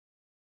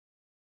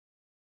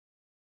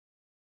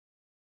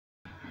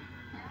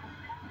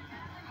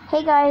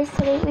Hey guys,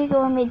 today we're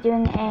going to be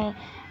doing a,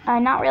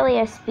 not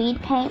really a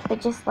speed paint, but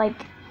just like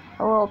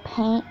a little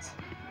paint,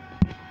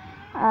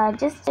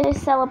 just to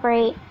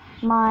celebrate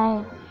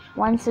my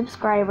 1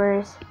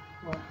 subscribers.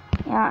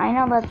 Yeah, I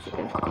know that's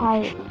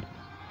quite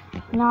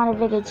not a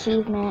big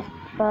achievement,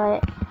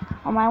 but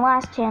on my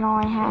last channel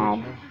I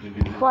had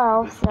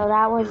 12, so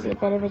that was a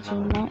bit of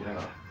achievement.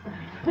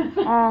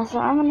 So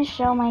I'm going to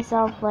show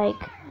myself like,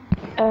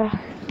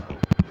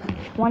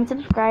 1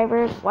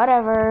 subscribers,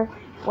 whatever.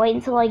 Wait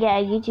until I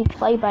get a YouTube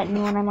play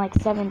button when I'm like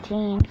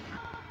 17.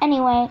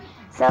 Anyway,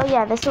 so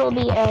yeah, this will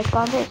be a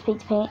sponsored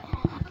speed paint.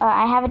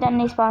 I haven't done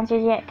any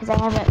sponsors yet because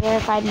I haven't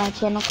verified my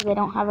channel because I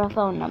don't have a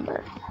phone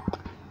number.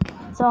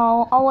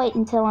 So I'll wait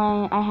until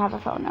I have a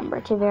phone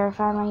number to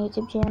verify my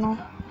YouTube channel.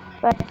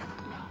 But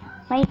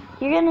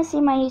you're gonna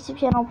see my YouTube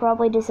channel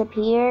probably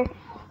disappear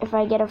if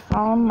I get a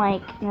phone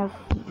like in a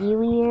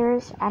few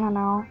years. I don't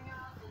know.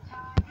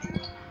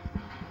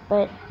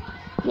 But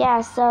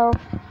yeah, so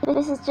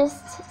this is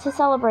just to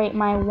celebrate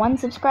my 1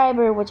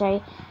 subscriber, which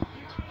I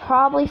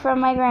probably from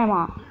my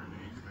grandma,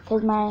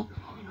 because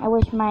I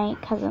wish my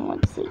cousin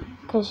would see,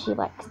 because she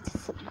likes to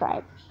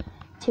subscribe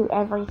to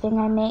everything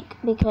I make,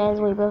 because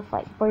we both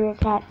like Warrior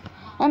Cat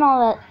and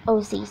all that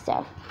OC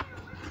stuff.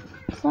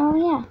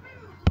 So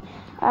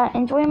yeah,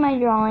 enjoy my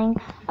drawing.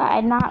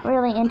 I'm not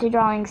really into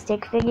drawing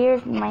stick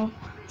figures. My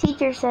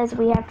teacher says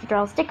we have to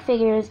draw stick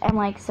figures. I'm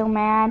like so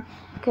mad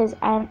because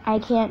I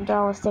can't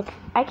draw a stick.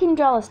 I can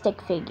draw a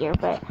stick figure,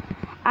 but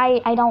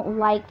I don't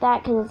like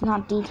that because it's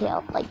not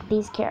detailed like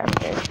these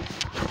characters.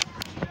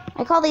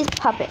 I call these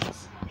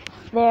puppets.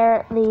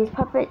 They're these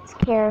puppets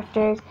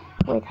characters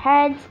with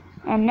heads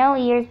and no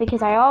ears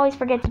because I always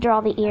forget to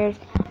draw the ears,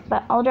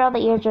 but I'll draw the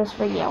ears just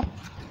for you. I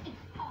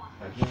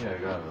think I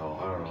got it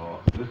all. I don't know.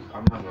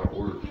 I'm not going to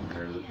order from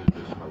here. This is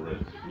just my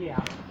list. Yeah.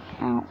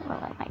 I don't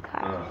really like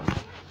that.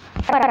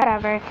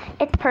 Whatever.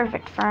 It's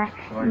perfect for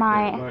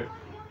my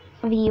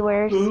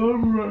viewers.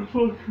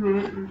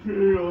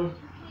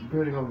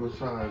 Depending on the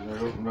size, I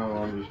don't know.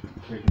 I'm just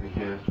taking a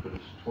guess, but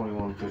it's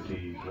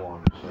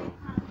 2151, so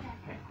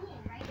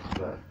it's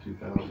about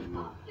 2,000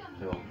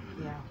 still.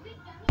 Yeah.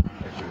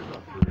 Actually,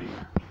 about 3.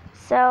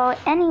 So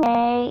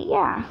anyway,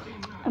 yeah,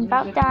 I'm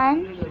about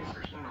done.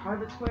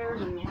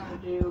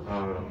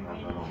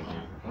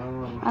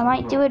 I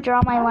might do a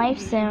draw my life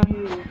soon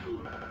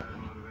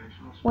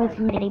with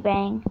Mitty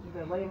Bang.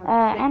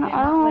 And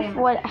I don't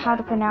know how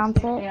to pronounce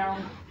it.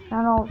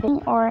 I don't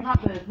know, or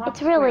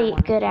it's really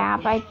a good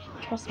app. I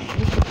trust me,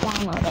 you should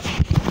download it.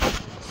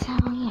 So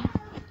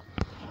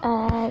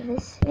yeah,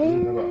 this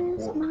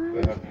is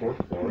my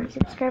 1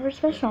 subscriber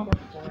special.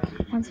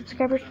 1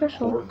 subscriber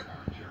special.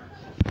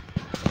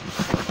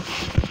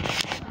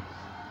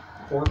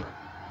 Pork.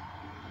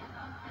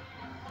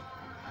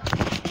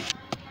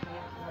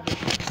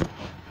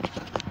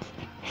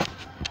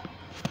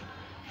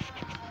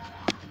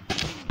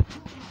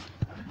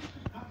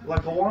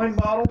 Like a wine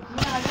bottle?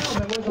 Yeah, I know, but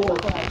what does it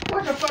look like?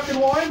 Like a fucking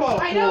wine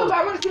bottle. I know, but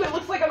I want to see what it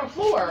looks like on the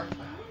floor.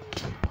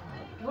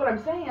 That's what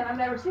I'm saying. I've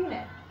never seen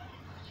it.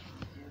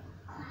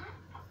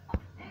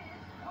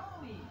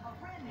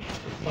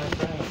 Like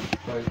that.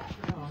 Like,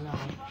 oh, no.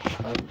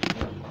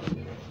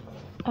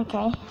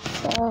 Okay,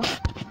 so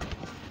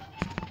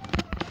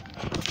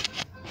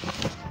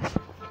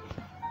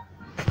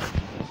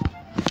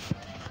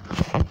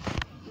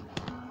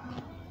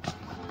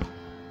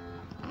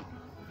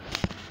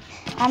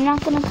I'm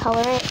not going to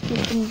color it. You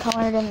can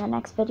color it in the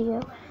next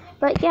video.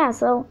 But yeah,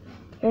 so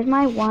here's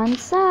my 1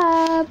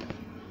 sub.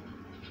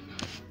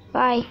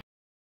 Bye.